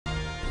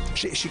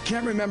She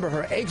can't remember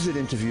her exit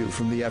interview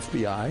from the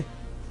FBI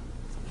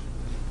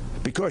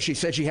because she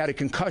said she had a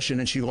concussion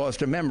and she lost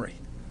her memory.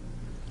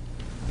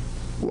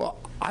 Well,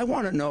 I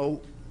want to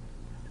know,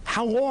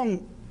 how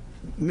long,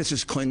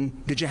 Mrs.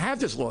 Clinton, did you have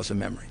this loss of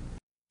memory?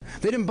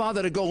 They didn't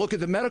bother to go look at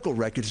the medical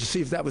records to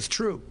see if that was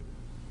true.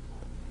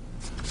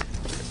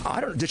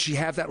 Did she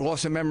have that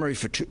loss of memory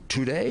for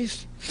 2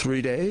 days,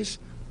 3 days,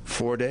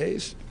 4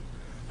 days?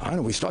 I don't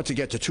know, we start to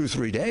get to 2,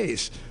 3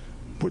 days.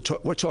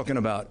 We're talking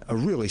about a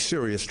really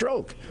serious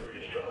stroke.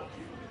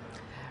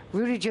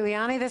 Rudy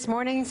Giuliani this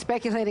morning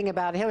speculating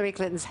about Hillary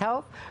Clinton's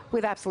health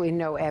with absolutely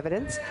no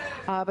evidence.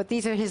 But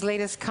these are his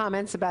latest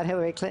comments about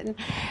Hillary Clinton.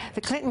 The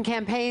Clinton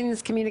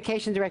campaign's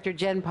communication director,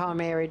 Jen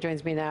Palmieri,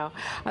 joins me now.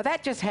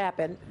 That just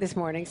happened this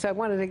morning, so I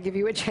wanted to give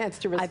you a chance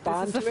to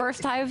respond. This is the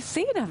first I've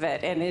seen of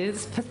it, and it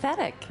is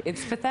pathetic.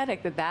 It's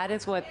pathetic that that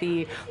is what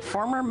the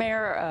former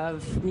mayor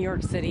of New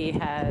York City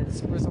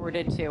has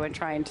resorted to in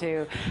trying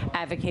to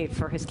advocate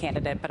for his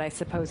candidate, but I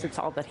suppose it's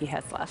all that he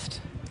has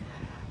left.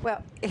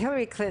 Well,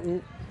 Hillary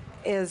Clinton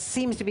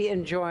seems to be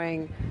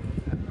enjoying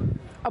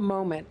a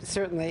moment,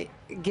 certainly,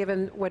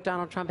 given what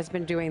Donald Trump has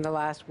been doing the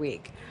last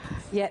week.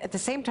 Yet, at the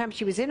same time,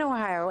 she was in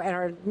Ohio,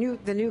 and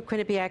the new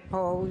Quinnipiac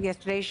poll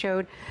yesterday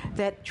showed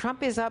that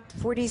Trump is up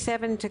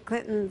 47 to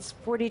Clinton's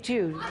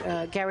 42,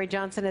 Gary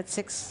Johnson at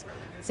six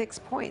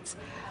points.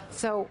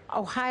 So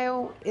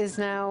Ohio is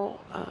now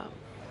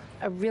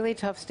a really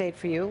tough state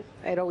for you.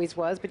 It always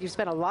was, but you've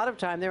spent a lot of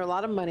time there, a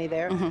lot of money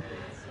there. Mm-hmm.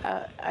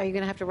 Are you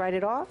going to have to write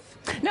it off?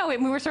 No, we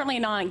were certainly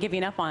not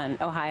giving up on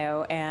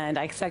Ohio, and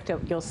I expect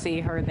you'll see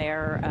her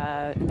there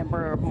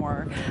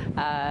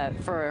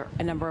for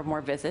a number of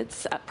more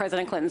visits.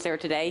 President Clinton's there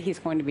today. He's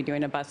going to be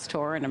doing a bus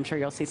tour, and I'm sure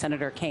you'll see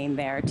Senator Kaine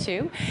there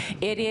too.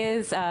 It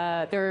is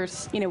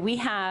we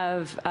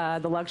have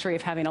the luxury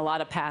of having a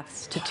lot of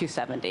paths to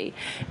 270,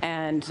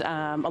 and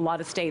a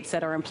lot of states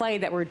that are in play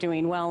that we're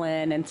doing well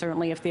in, and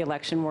certainly if the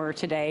election were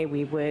today,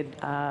 we'd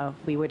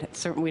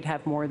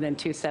have more than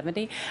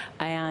 270.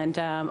 And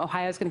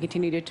Ohio is going to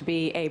continue to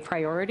be a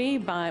priority,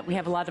 but we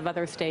have a lot of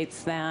other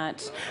states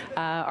that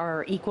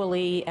are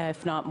equally,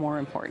 if not more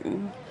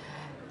important.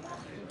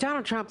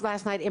 Donald Trump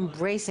last night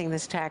embracing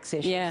this tax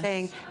issue, yes,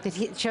 saying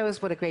that it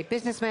shows what a great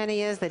businessman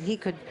he is, that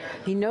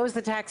he knows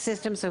the tax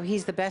system, so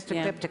he's the best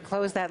equipped to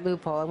close that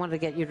loophole. I wanted to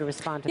get you to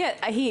respond to that.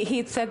 Yeah,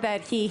 he said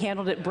that he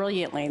handled it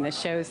brilliantly, and this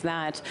shows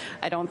that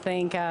I don't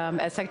think,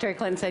 as Secretary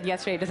Clinton said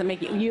yesterday, it doesn't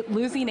make you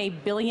losing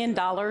 $1 billion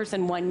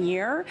in 1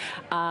 year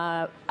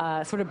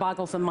sort of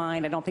boggles the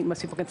mind. I don't think most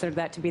people consider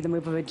that to be the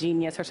move of a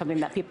genius or something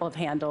that people have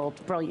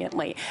handled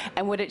brilliantly.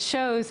 And what it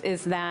shows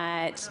is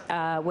that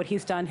what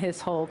he's done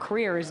his whole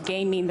career is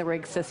gaming the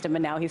rigged system,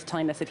 and now he's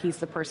telling us that he's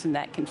the person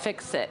that can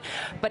fix it.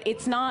 But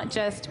it's not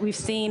just, we've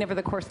seen over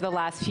the course of the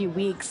last few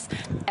weeks,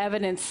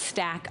 evidence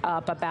stack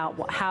up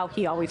about how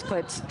he always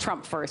puts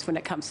Trump first when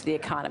it comes to the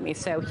economy.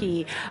 So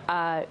he's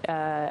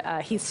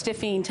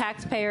stiffing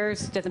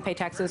taxpayers, doesn't pay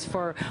taxes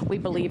for, we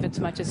believe, as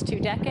much as 2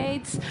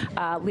 decades,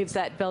 leaves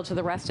that bill to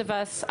the rest of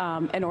us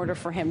in order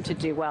for him to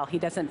do well. He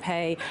doesn't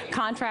pay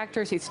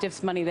contractors, he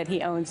stiffs money that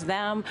he owns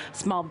them,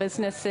 small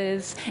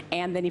businesses,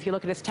 and then if you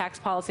look at his tax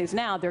policies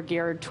now, they're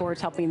geared towards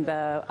helping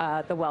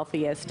the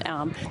wealthiest,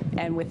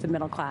 and with the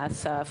middle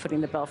class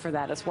footing the bill for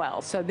that as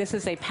well. So this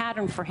is a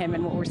pattern for him,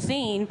 and what we're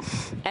seeing,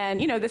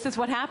 and this is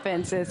what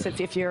happens is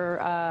if you're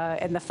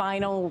in the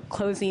final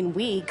closing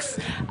weeks,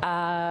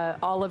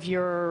 all of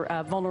your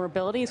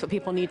vulnerabilities, what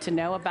people need to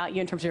know about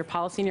you in terms of your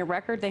policy and your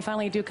record, they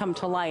finally do come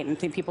to light, and I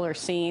think people are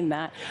seeing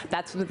that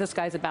that's what this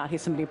guy's about.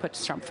 He's somebody who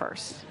puts Trump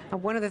first.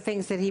 One of the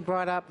things that he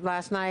brought up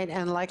last night,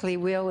 and likely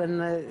will in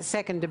the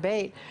second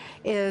debate,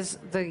 is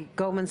the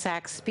Goldman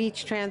Sachs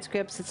speech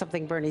transcripts. It's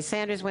something Bernie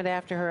Sanders went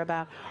after her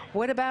about.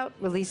 What about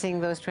releasing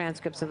those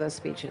transcripts of those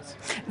speeches?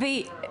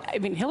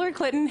 Hillary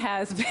Clinton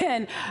has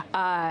been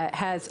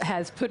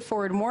has put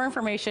forward more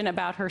information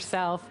about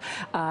herself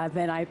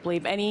than I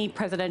believe any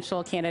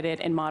presidential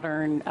candidate in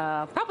modern,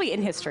 probably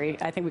in history.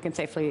 I think we can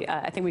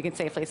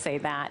safely say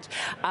that.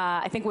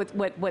 I think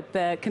what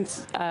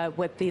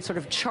the sort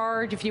of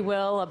charge, if you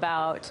will,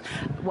 about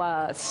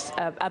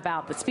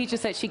the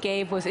speeches that she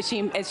gave was, is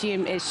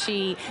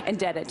she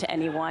indebted to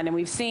anyone? And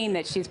we've seen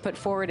that she's put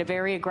forward a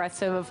very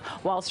aggressive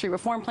Wall Street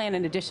reform plan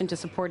in addition to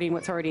supporting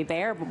what's already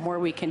there, but more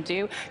we can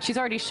do. She's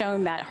already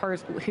shown that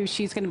who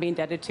she's going to be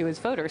indebted to is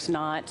voters,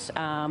 not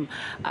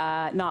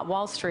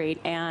Wall Street,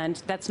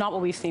 and that's not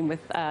what we've seen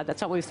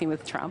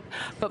with Trump.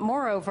 But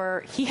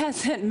moreover, he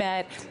hasn't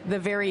met the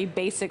very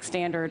basic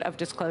standard of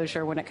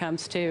disclosure when it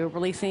comes to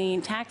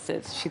releasing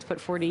taxes. She's put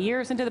 40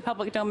 years into the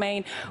public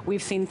domain.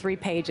 We've seen 3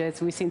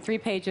 pages. We've seen 3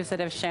 pages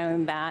that have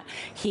shown that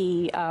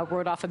he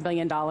wrote off $1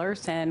 billion,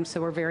 and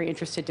so we're very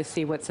interested to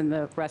see what's in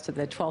the rest of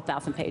the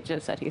 12,000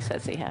 pages that he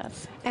says he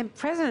has. And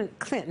President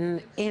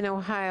Clinton in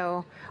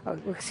Ohio,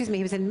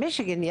 he was in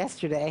Michigan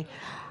yesterday,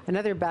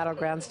 another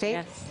battleground state.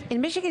 Yes. In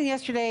Michigan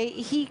yesterday,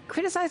 he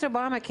criticized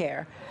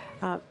Obamacare.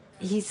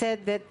 he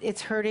said that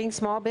it's hurting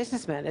small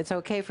businessmen. It's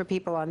okay for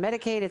people on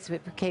Medicaid. It's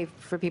okay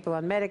for people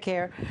on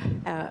Medicare.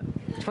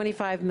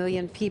 25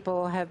 million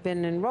people have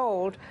been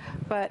enrolled,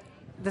 but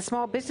the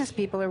small business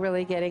people are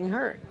really getting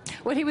hurt.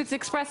 What he was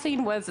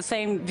expressing was the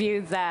same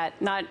view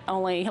that not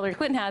only Hillary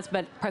Clinton has,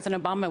 but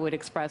President Obama would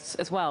express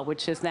as well,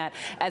 which is that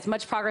as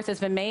much progress has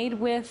been made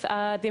with the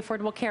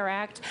Affordable Care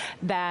Act,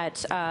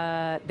 that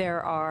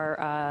there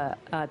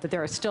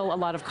are still a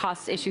lot of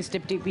cost issues to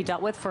be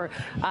dealt with for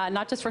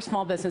not just for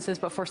small businesses,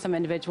 but for some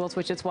individuals,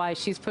 which is why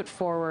she's put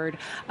forward,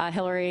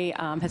 Hillary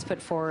has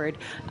put forward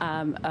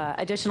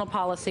additional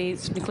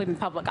policies, including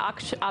public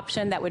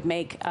option that would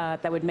make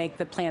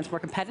the plans more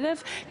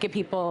competitive, give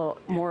people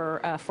more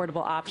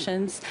affordable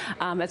options,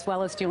 as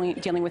well as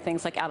dealing with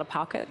things like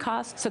out-of-pocket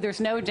costs. So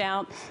there's no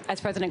doubt, as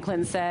President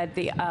Clinton said,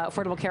 the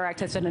Affordable Care Act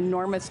has done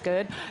enormous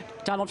good.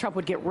 Donald Trump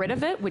would get rid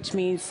of it, which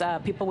means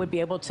people would be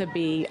able to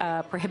be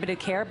prohibited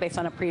care based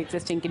on a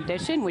pre-existing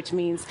condition, which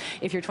means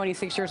if you're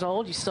 26 years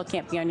old, you still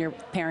can't be on your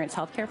parents'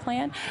 health care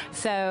plan.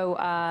 So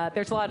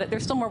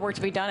there's still more work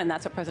to be done, and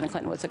that's what President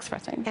Clinton was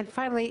expressing. And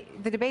finally,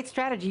 the debate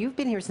strategy. You've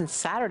been here since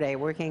Saturday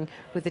working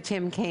with the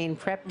Tim Kaine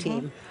prep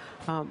team.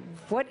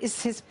 What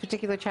is his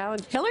particular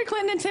challenge? Hillary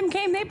Clinton and Tim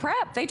Kaine, they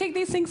prep. They take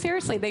these things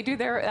seriously. They do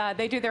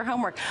their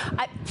homework.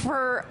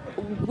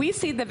 We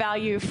see the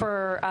value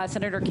for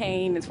Senator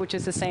Kaine, which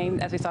is the same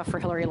as we saw for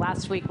Hillary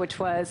last week, which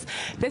was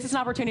this is an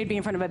opportunity to be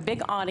in front of a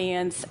big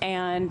audience,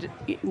 and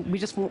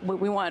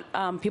we want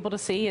people to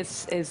see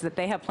is that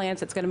they have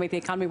plans that's going to make the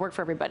economy work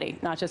for everybody,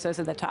 not just those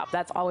at the top.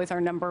 That's always our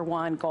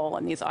 #1 goal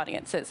in these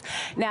audiences.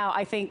 Now,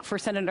 I think for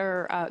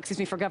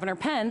for Governor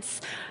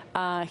Pence,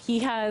 he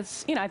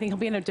has, I think he'll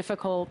be in a difficult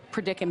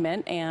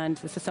predicament, and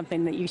this is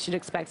something that you should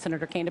expect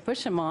Senator Kaine to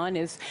push him on,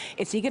 is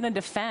he going to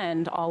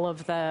defend all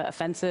of the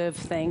offensive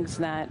things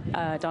that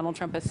Donald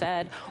Trump has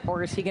said,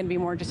 or is he going to be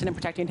more interested in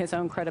protecting his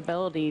own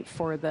credibility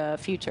for the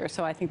future?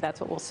 So I think that's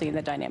what we'll see in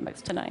the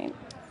dynamics tonight.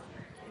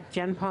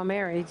 Jen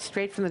Palmieri,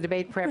 straight from the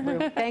debate prep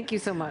room. Thank you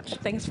so much.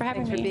 Thanks for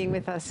having me. Thanks for being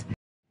with us.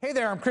 Hey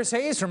there, I'm Chris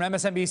Hayes from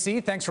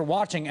MSNBC. Thanks for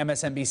watching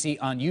MSNBC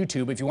on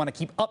YouTube. If you want to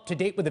keep up to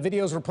date with the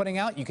videos we're putting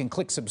out, you can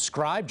click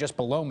subscribe just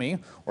below me,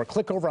 or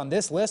click over on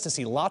this list to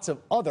see lots of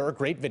other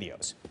great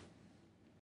videos.